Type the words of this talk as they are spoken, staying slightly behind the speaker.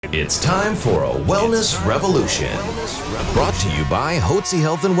It's time for a Wellness Revolution. Brought to you by Hotze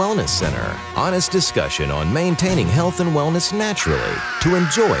Health and Wellness Center. Honest discussion on maintaining health and wellness naturally to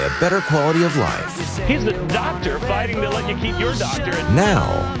enjoy a better quality of life. He's the doctor fighting to let you keep your doctorate.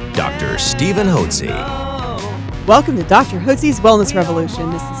 Now, Dr. Stephen Hotze. Welcome to Dr. Hotze's Wellness Revolution.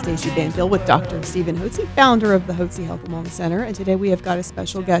 This is Stacey Banfield with Dr. Stephen Hotze, founder of the Hotze Health and Wellness Center. And today we have got a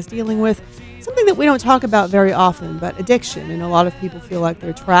special guest dealing with something that we don't talk about very often, but addiction. And a lot of people feel like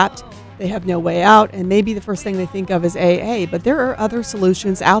they're trapped. They have no way out. And maybe the first thing they think of is AA. But there are other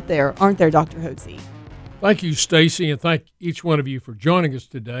solutions out there, aren't there, Dr. Hotze? Thank you, Stacey, and thank each one of you for joining us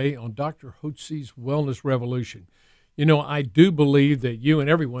today on Dr. Hotze's Wellness Revolution. You know, I do believe that you and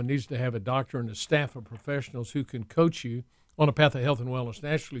everyone needs to have a doctor and a staff of professionals who can coach you on a path of health and wellness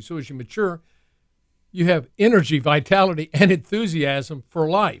naturally. So as you mature, you have energy, vitality, and enthusiasm for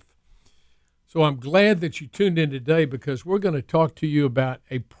life. So I'm glad that you tuned in today because we're going to talk to you about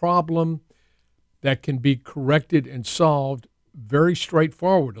a problem that can be corrected and solved very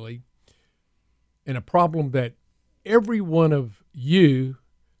straightforwardly, and a problem that every one of you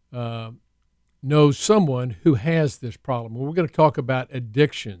knows someone who has this problem. We're going to talk about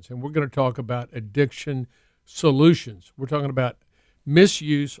addictions, and we're going to talk about addiction solutions. We're talking about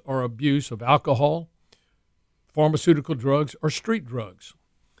misuse or abuse of alcohol, pharmaceutical drugs, or street drugs.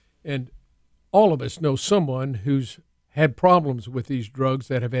 And all of us know someone who's had problems with these drugs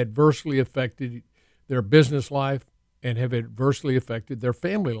that have adversely affected their business life and have adversely affected their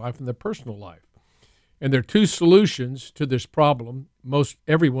family life and their personal life. And there are two solutions to this problem. Most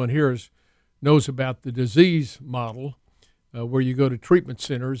everyone here knows about the disease model, where you go to treatment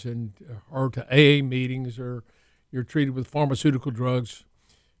centers or to AA meetings, or you're treated with pharmaceutical drugs,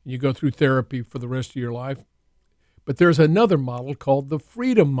 and you go through therapy for the rest of your life. But there's another model called the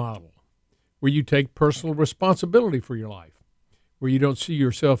freedom model, where you take personal responsibility for your life, where you don't see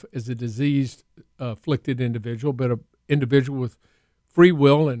yourself as a diseased, afflicted individual, but an individual with free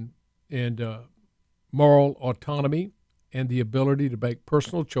will and moral autonomy, and the ability to make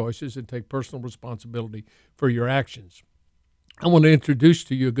personal choices and take personal responsibility for your actions. I want to introduce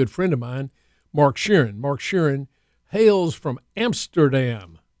to you a good friend of mine, Mark Sheeran. Mark Sheeran hails from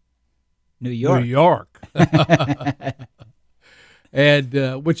Amsterdam, New York. New York.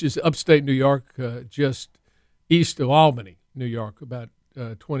 And which is upstate New York, just east of Albany, New York, about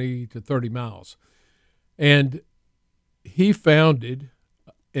 20 to 30 miles. And he founded,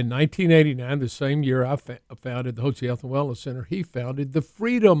 in 1989, the same year I founded the Hotze Health and Wellness Center, he founded the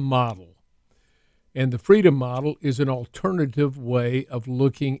Freedom Model. And the Freedom Model is an alternative way of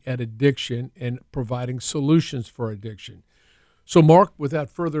looking at addiction and providing solutions for addiction. So, Mark, without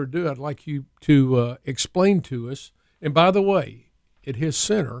further ado, I'd like you to explain to us, and by the way, at his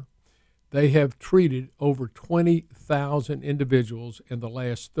center, they have treated over 20,000 individuals in the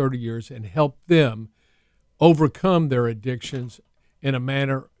last 30 years and helped them overcome their addictions in a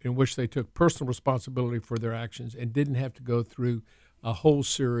manner in which they took personal responsibility for their actions and didn't have to go through a whole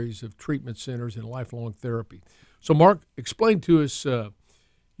series of treatment centers and lifelong therapy. So, Mark, explain to us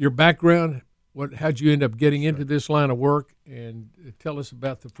your background, how'd you end up getting into this line of work, and tell us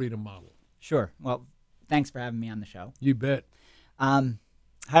about the Freedom Model. Sure. Well, thanks for having me on the show. You bet. Hi,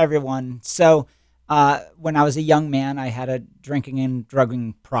 everyone. So when I was a young man, I had a drinking and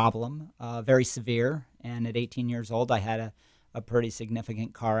drugging problem, very severe, and at 18 years old, I had a pretty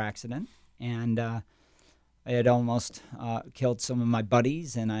significant car accident, and I had almost killed some of my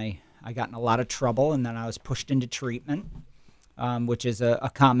buddies, and I got in a lot of trouble, and then I was pushed into treatment, which is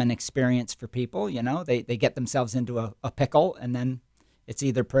a common experience for people. You know, they get themselves into a pickle, and then it's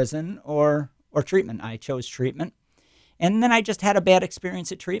either prison or treatment. I chose treatment, and then I just had a bad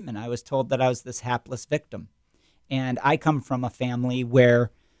experience at treatment. I was told that I was this hapless victim, and I come from a family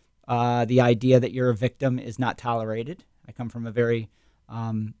where the idea that you're a victim is not tolerated. I come from a very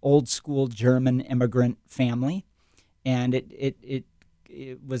old school German immigrant family, and it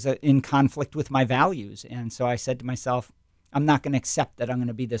was in conflict with my values. And so I said to myself, I'm not going to accept that I'm going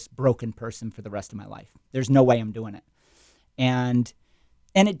to be this broken person for the rest of my life. There's no way I'm doing it. And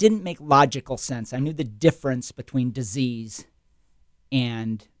it didn't make logical sense. I knew the difference between disease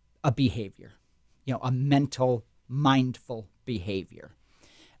and a behavior, a mental, mindful behavior.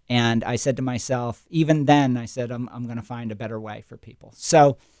 And I said to myself, even then, I said, I'm going to find a better way for people.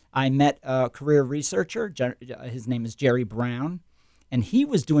 So I met a career researcher. His name is Jerry Brown. And he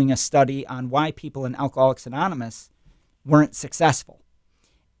was doing a study on why people in Alcoholics Anonymous weren't successful.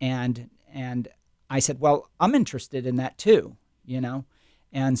 And I said, well, I'm interested in that too,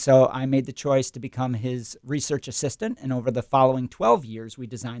 And so I made the choice to become his research assistant. And over the following 12 years, we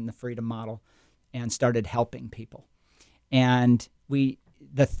designed the Freedom Model and started helping people. And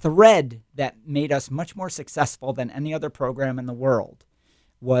the thread that made us much more successful than any other program in the world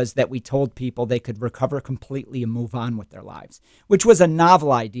was that we told people they could recover completely and move on with their lives, which was a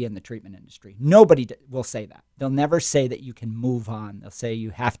novel idea in the treatment industry. Nobody will say that. They'll never say that you can move on. They'll say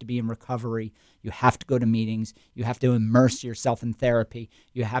you have to be in recovery, you have to go to meetings, you have to immerse yourself in therapy,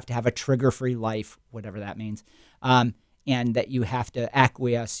 you have to have a trigger-free life, whatever that means, and that you have to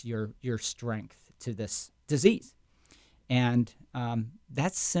acquiesce your strength to this disease. And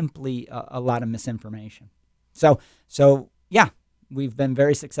that's simply a lot of misinformation. So yeah, we've been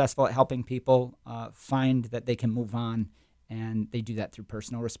very successful at helping people find that they can move on, and they do that through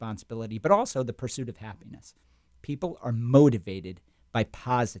personal responsibility, but also the pursuit of happiness. People are motivated by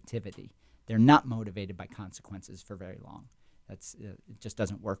positivity. They're not motivated by consequences for very long. It just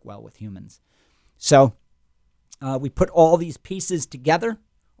doesn't work well with humans. So we put all these pieces together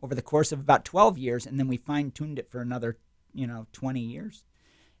over the course of about 12 years, and then we fine-tuned it for another 20 years.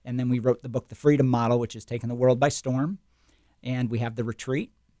 And then we wrote the book, The Freedom Model, which has taken the world by storm. And we have the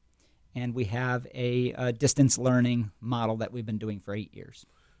retreat, and we have a distance learning model that we've been doing for 8 years.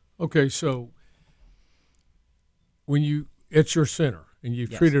 Okay, so when it's your center, and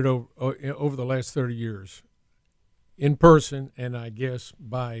you've treated over the last 30 years, in person, and I guess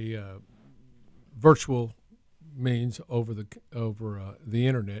by virtual means over the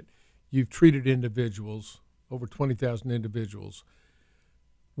internet, you've treated individuals, over 20,000 individuals,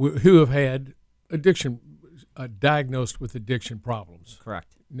 who have had addiction, diagnosed with addiction problems.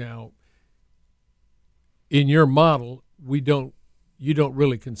 Correct. Now, in your model, you don't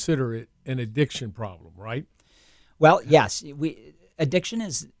really consider it an addiction problem, right? Well, yes. Addiction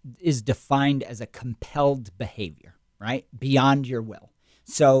is defined as a compelled behavior, right? Beyond your will.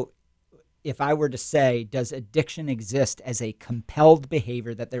 So if I were to say, does addiction exist as a compelled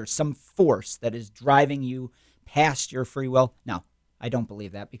behavior, that there's some force that is driving you past your free will? No. I don't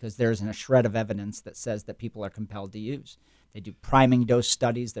believe that, because there isn't a shred of evidence that says that people are compelled to use. They do priming dose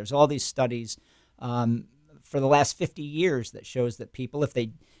studies. There's all these studies for the last 50 years that shows that people, if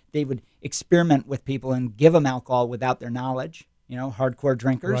they would experiment with people and give them alcohol without their knowledge, hardcore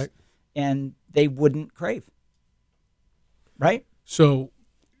drinkers, right, and they wouldn't crave. Right? So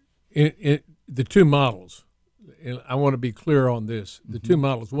in the two models, and I want to be clear on this. The two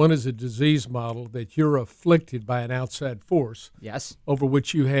models. One is a disease model that you're afflicted by an outside force, yes, over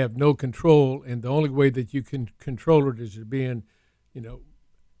which you have no control, and the only way that you can control it is to be in,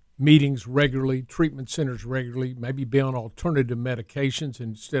 meetings regularly, treatment centers regularly, maybe be on alternative medications.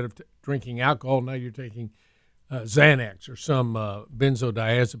 Instead of drinking alcohol, now you're taking Xanax or some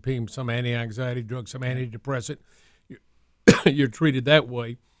benzodiazepine, some anti-anxiety drug, some antidepressant. You're treated that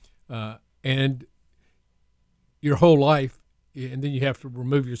way, and your whole life, and then you have to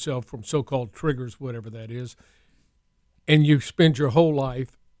remove yourself from so-called triggers, whatever that is, and you spend your whole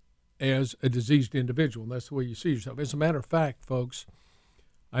life as a diseased individual, and that's the way you see yourself. As a matter of fact, folks,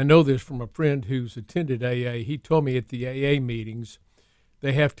 I know this from a friend who's attended AA. He told me at the AA meetings,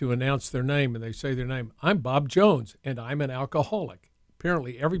 they have to announce their name, and they say their name. I'm Bob Jones, and I'm an alcoholic.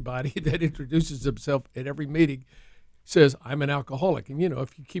 Apparently, everybody that introduces themselves at every meeting says, I'm an alcoholic. And,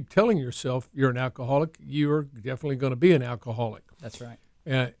 if you keep telling yourself you're an alcoholic, you're definitely going to be an alcoholic. That's right.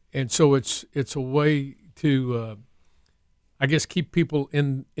 And so it's a way to, I guess, keep people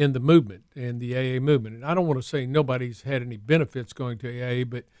in the movement, in the AA movement. And I don't want to say nobody's had any benefits going to AA,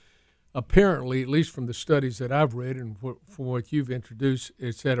 but apparently, at least from the studies that I've read and from what you've introduced,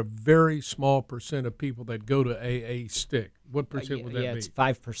 it's that a very small percent of people that go to AA stick. What percent would that be? Yeah, it's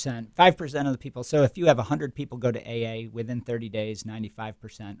 5%. 5% of the people. So if you have 100 people go to AA, within 30 days,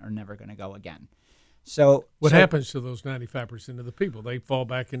 95% are never going to go again. So what happens to those 95% of the people? They fall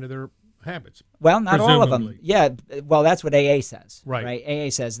back into their habits. Well, not all of them. Yeah, well, that's what AA says. Right. AA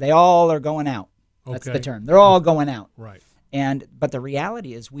says they all are going out. That's Okay. the term. They're all going out. Right. But the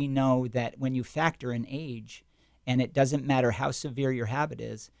reality is, we know that when you factor in age, and it doesn't matter how severe your habit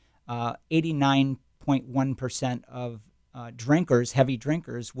is, 89.1% of drinkers, heavy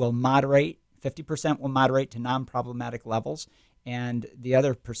drinkers, will moderate. 50% will moderate to non-problematic levels, and the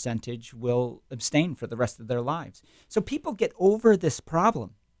other percentage will abstain for the rest of their lives. So people get over this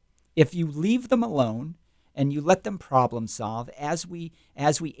problem. If you leave them alone and you let them problem solve, as we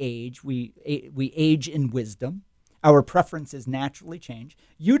age, we age in wisdom. Our preferences naturally change.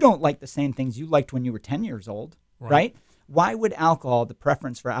 You don't like the same things you liked when you were 10 years old, right? Why would the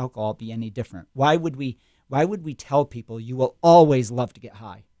preference for alcohol be any different? Why would we tell people you will always love to get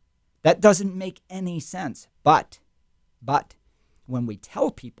high? That doesn't make any sense. But when we tell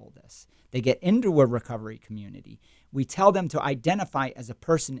people this, they get into a recovery community. We tell them to identify as a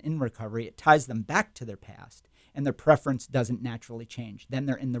person in recovery. It ties them back to their past. and their preference doesn't naturally change. Then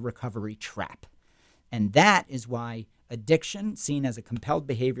they're in the recovery trap. And that is why addiction, seen as a compelled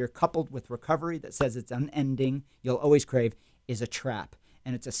behavior coupled with recovery that says it's unending, you'll always crave, is a trap.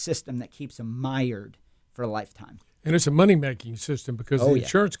 And it's a system that keeps them mired for a lifetime. And it's a money-making system because the yeah.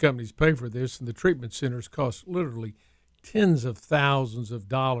 insurance companies pay for this, and the treatment centers cost literally tens of thousands of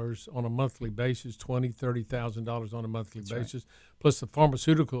dollars on a monthly basis, $20,000, $30,000 on a monthly basis. Plus, the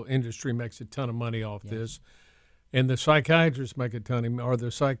pharmaceutical industry makes a ton of money off this, and the psychiatrists make a ton of, or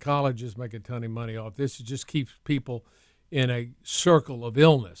the psychologists make a ton of money off this. It just keeps people in a circle of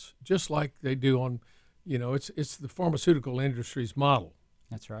illness, just like they do on, it's the pharmaceutical industry's model.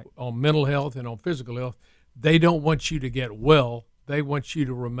 That's right. On mental health and on physical health. They don't want you to get well. They want you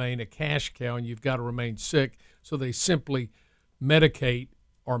to remain a cash cow, and you've got to remain sick. So they simply medicate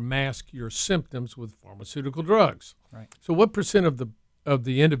or mask your symptoms with pharmaceutical drugs. Right. So what percent of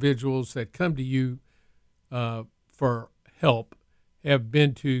the individuals that come to you for help have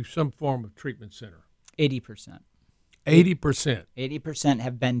been to some form of treatment center? 80%. 80%. 80%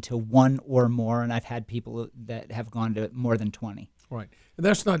 have been to one or more, and I've had people that have gone to more than 20. Right. And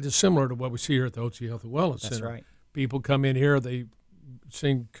that's not dissimilar to what we see here at the Hotze Health and Wellness Center. That's right. People come in here, they've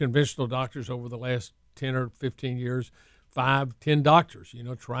seen conventional doctors over the last 10 or 15 years, 5, 10 doctors,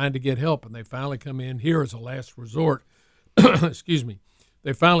 trying to get help, and they finally come in here as a last resort. Excuse me.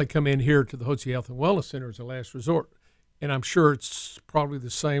 They finally come in here to the Hotze Health and Wellness Center as a last resort. And I'm sure it's probably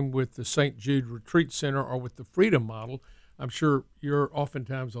the same with the St. Jude Retreat Center or with the Freedom Model. I'm sure you're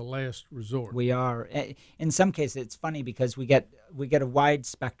oftentimes a last resort. We are. In some cases, it's funny because we get a wide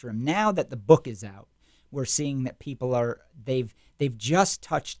spectrum. Now that the book is out, we're seeing that people they've just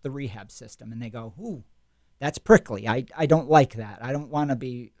touched the rehab system, and they go, ooh, that's prickly. I don't like that. I don't want to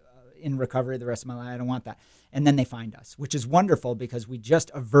be in recovery the rest of my life. I don't want that. And then they find us, which is wonderful because we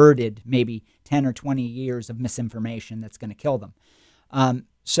just averted maybe 10 or 20 years of misinformation that's going to kill them.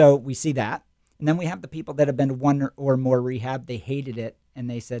 So we see that. And then we have the people that have been to one or more rehab. They hated it, and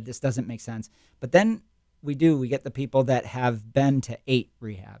they said, this doesn't make sense. But then we get the people that have been to 8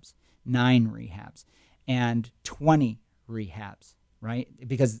 rehabs, 9 rehabs, and 20 rehabs, right?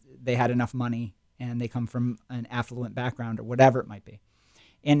 Because they had enough money, and they come from an affluent background or whatever it might be.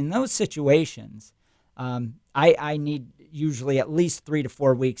 And in those situations, I need usually at least 3 to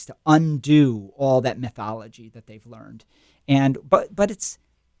 4 weeks to undo all that mythology that they've learned. But it's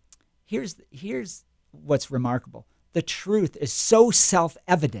here's what's remarkable. The truth is so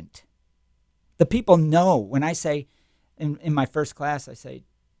self-evident. The people know. When I say, in my first class, I say,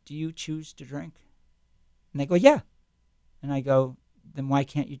 do you choose to drink? And they go, yeah. And I go, then why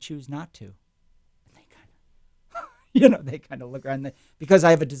can't you choose not to? They kind of look around because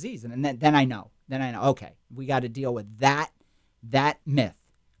I have a disease. And then I know. Okay, we got to deal with that myth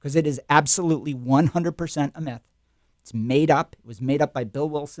because it is absolutely 100% a myth. It's made up. It was made up by Bill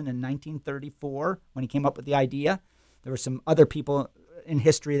Wilson in 1934 when he came up with the idea. There were some other people in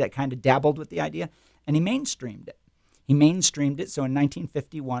history that kind of dabbled with the idea, and he mainstreamed it. So in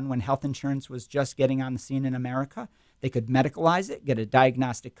 1951, when health insurance was just getting on the scene in America, they could medicalize it, get a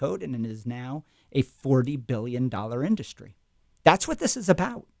diagnostic code, and it is now a $40 billion industry. That's what this is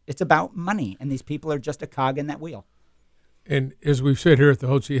about. It's about money, and these people are just a cog in that wheel. And as we've said here at the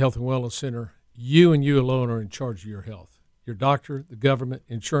Hotze Health and Wellness Center, you and you alone are in charge of your health. Your doctor, the government,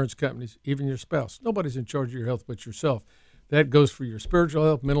 insurance companies, even your spouse. Nobody's in charge of your health but yourself. That goes for your spiritual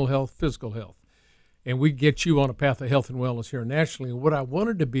health, mental health, physical health. And we get you on a path of health and wellness here nationally. And what I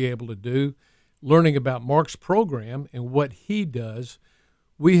wanted to be able to do, learning about Mark's program and what he does,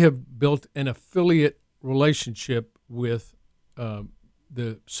 we have built an affiliate relationship with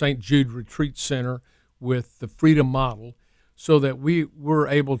the St. Jude Retreat Center, with the Freedom Model, so that we were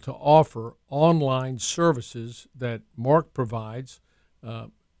able to offer online services that Mark provides,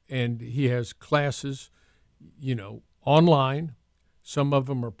 and he has classes, online. Some of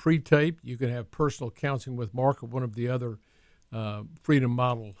them are pre-taped. You can have personal counseling with Mark or one of the other Freedom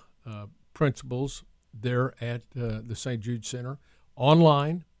Model principals there at the St. Jude Center.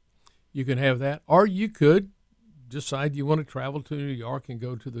 Online, you can have that, or you could decide you want to travel to New York and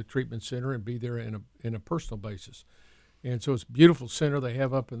go to the treatment center and be there in a personal basis. And so it's a beautiful center they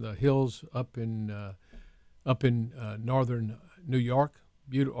have up in the hills, up in northern New York,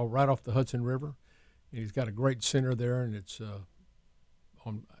 beautiful, right off the Hudson River. And he's got a great center there, and it's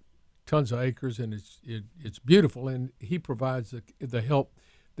on tons of acres, and it's beautiful. And he provides the help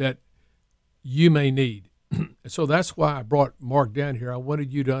that you may need. So that's why I brought Mark down here. I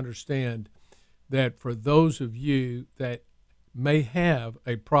wanted you to understand that for those of you that may have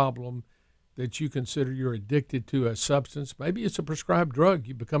a problem that you consider you're addicted to a substance. Maybe it's a prescribed drug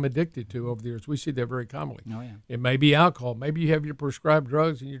you become addicted to over the years. We see that very commonly. Oh, yeah. It may be alcohol. Maybe you have your prescribed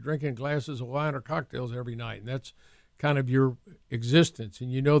drugs and you're drinking glasses of wine or cocktails every night, and that's kind of your existence,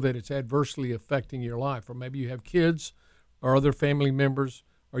 and you know that it's adversely affecting your life. Or maybe you have kids or other family members,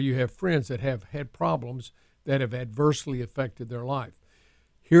 or you have friends that have had problems that have adversely affected their life.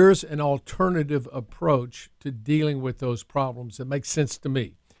 Here's an alternative approach to dealing with those problems that makes sense to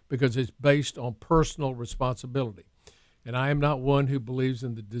me because it's based on personal responsibility. And I am not one who believes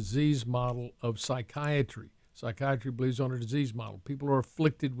in the disease model of psychiatry. Psychiatry believes on a disease model. People are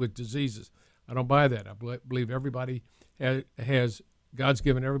afflicted with diseases. I don't buy that. I believe everybody has God's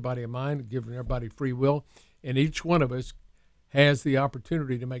given everybody a mind, given everybody free will, and each one of us has the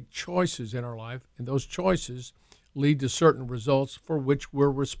opportunity to make choices in our life, and those choices lead to certain results for which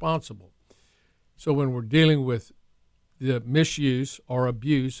we're responsible. So when we're dealing with the misuse or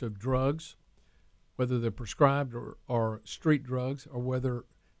abuse of drugs, whether they're prescribed or street drugs, or whether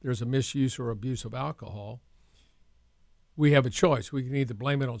there's a misuse or abuse of alcohol, we have a choice. We can either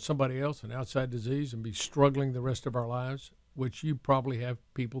blame it on somebody else, an outside disease, and be struggling the rest of our lives, which you probably have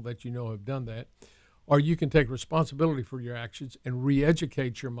people that you know have done that, or you can take responsibility for your actions and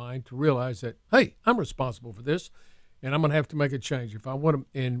re-educate your mind to realize that, hey, I'm responsible for this, and I'm going to have to make a change. If I want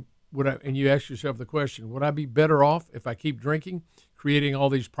to, and you ask yourself the question, would I be better off if I keep drinking, creating all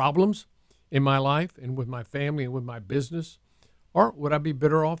these problems in my life and with my family and with my business? Or would I be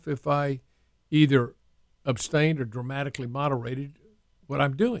better off if I either abstained or dramatically moderated what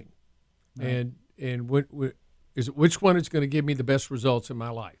I'm doing? Right. And which one is going to give me the best results in my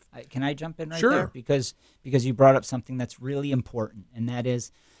life? Can I jump in right Sure. there? Because you brought up something that's really important, and that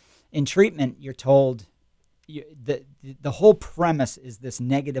is, in treatment, you're told the whole premise is this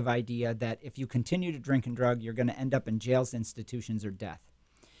negative idea that if you continue to drink and drug, you're going to end up in jails, institutions, or death.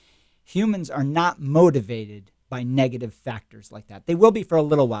 Humans are not motivated by negative factors like that. They will be for a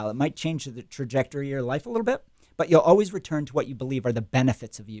little while. It might change the trajectory of your life a little bit, but you'll always return to what you believe are the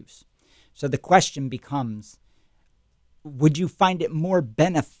benefits of use. So the question becomes, would you find it more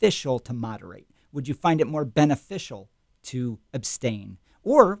beneficial to moderate? Would you find it more beneficial to abstain?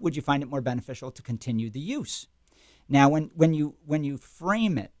 Or would you find it more beneficial to continue the use? Now, when you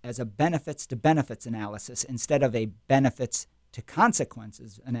frame it as a benefits to benefits analysis instead of a benefits to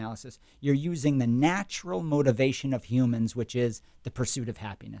consequences analysis, you're using the natural motivation of humans, which is the pursuit of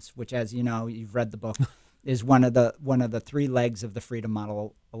happiness, which, as you know, you've read the book, is one of the three legs of the freedom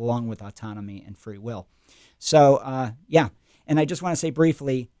model, along with autonomy and free will. So, and I just want to say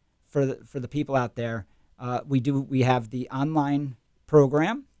briefly for the people out there, we have the online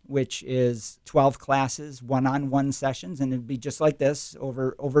program, which is 12 classes, one-on-one sessions, and it'd be just like this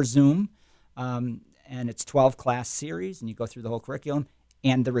over Zoom. And it's 12 class series, and you go through the whole curriculum.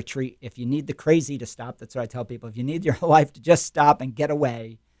 And the retreat, if you need the crazy to stop, that's what I tell people. If you need your life to just stop and get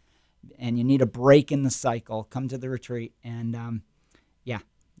away, and you need a break in the cycle, come to the retreat, and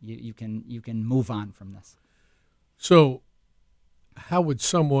you can move on from this. So, how would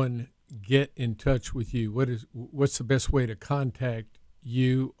someone get in touch with you? What's the best way to contact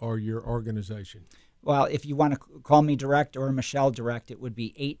you or your organization? Well, if you want to call me direct or Michelle direct, it would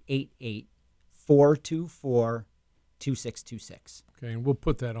be 888-424-2626. Okay, and we'll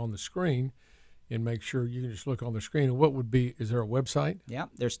put that on the screen and make sure you can just look on the screen. And is there a website? Yeah,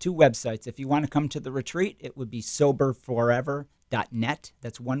 there's two websites. If you want to come to the retreat, it would be soberforever.net.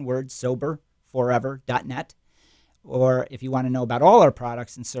 That's one word, soberforever.net. Or if you want to know about all our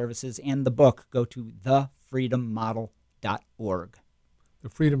products and services and the book, go to thefreedommodel.org.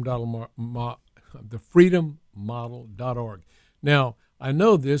 thefreedommodel.org. Now, I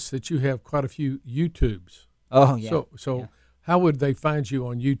know that you have quite a few YouTubes. Oh, yeah. So yeah. How would they find you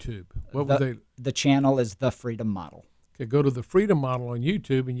on YouTube? The channel is The Freedom Model. Okay, go to The Freedom Model on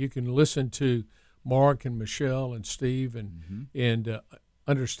YouTube, and you can listen to Mark and Michelle and Steve and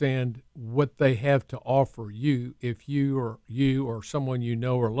understand what they have to offer you if you or someone you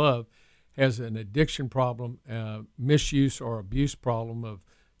know or love has an addiction problem, misuse or abuse problem of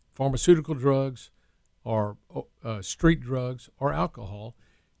pharmaceutical drugs or street drugs or alcohol.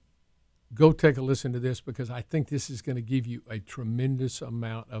 Go take a listen to this, because I think this is going to give you a tremendous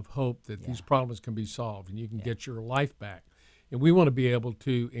amount of hope that these problems can be solved and you can get your life back. And we want to be able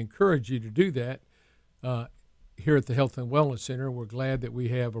to encourage you to do that here at the Health and Wellness Center. We're glad that we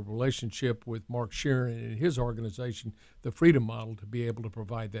have a relationship with Mark Sheeran and his organization, the Freedom Model, to be able to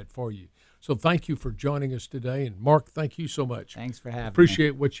provide that for you. So thank you for joining us today. And Mark, thank you so much. Thanks for having me.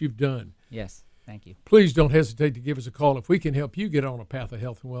 Appreciate what you've done. Yes. Thank you. Please don't hesitate to give us a call if we can help you get on a path of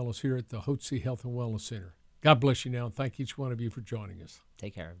health and wellness here at the Hotze Health and Wellness Center. God bless you now, and thank each one of you for joining us.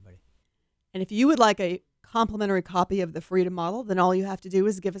 Take care, everybody. And if you would like a complimentary copy of the Freedom Model, then all you have to do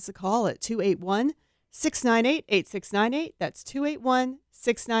is give us a call at 281-698-8698. That's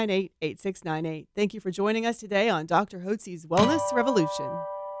 281-698-8698. Thank you for joining us today on Dr. Hotze's Wellness Revolution.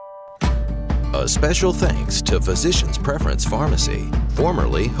 A special thanks to Physicians Preference Pharmacy,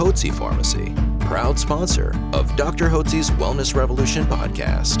 formerly Hotze Pharmacy, proud sponsor of Dr. Hotze's Wellness Revolution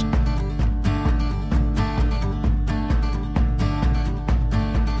podcast.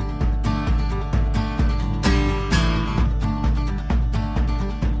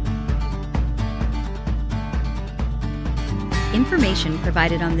 Information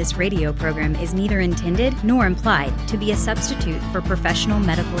provided on this radio program is neither intended nor implied to be a substitute for professional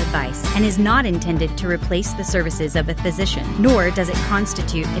medical advice and is not intended to replace the services of a physician, nor does it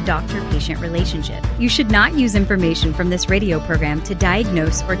constitute a doctor-patient relationship. You should not use information from this radio program to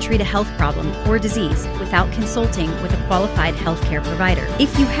diagnose or treat a health problem or disease without consulting with a qualified healthcare provider.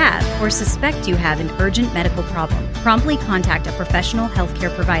 If you have or suspect you have an urgent medical problem, promptly contact a professional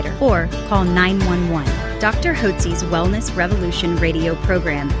healthcare provider or call 911. Dr. Hotze's Wellness Revolution radio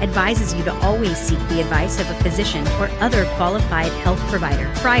program advises you to always seek the advice of a physician or other qualified health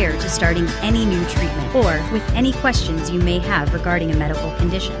provider prior to starting any new treatment or with any questions you may have regarding a medical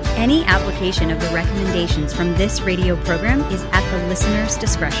condition. Any application of the recommendations from this radio program is at the listener's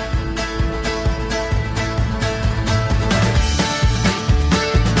discretion.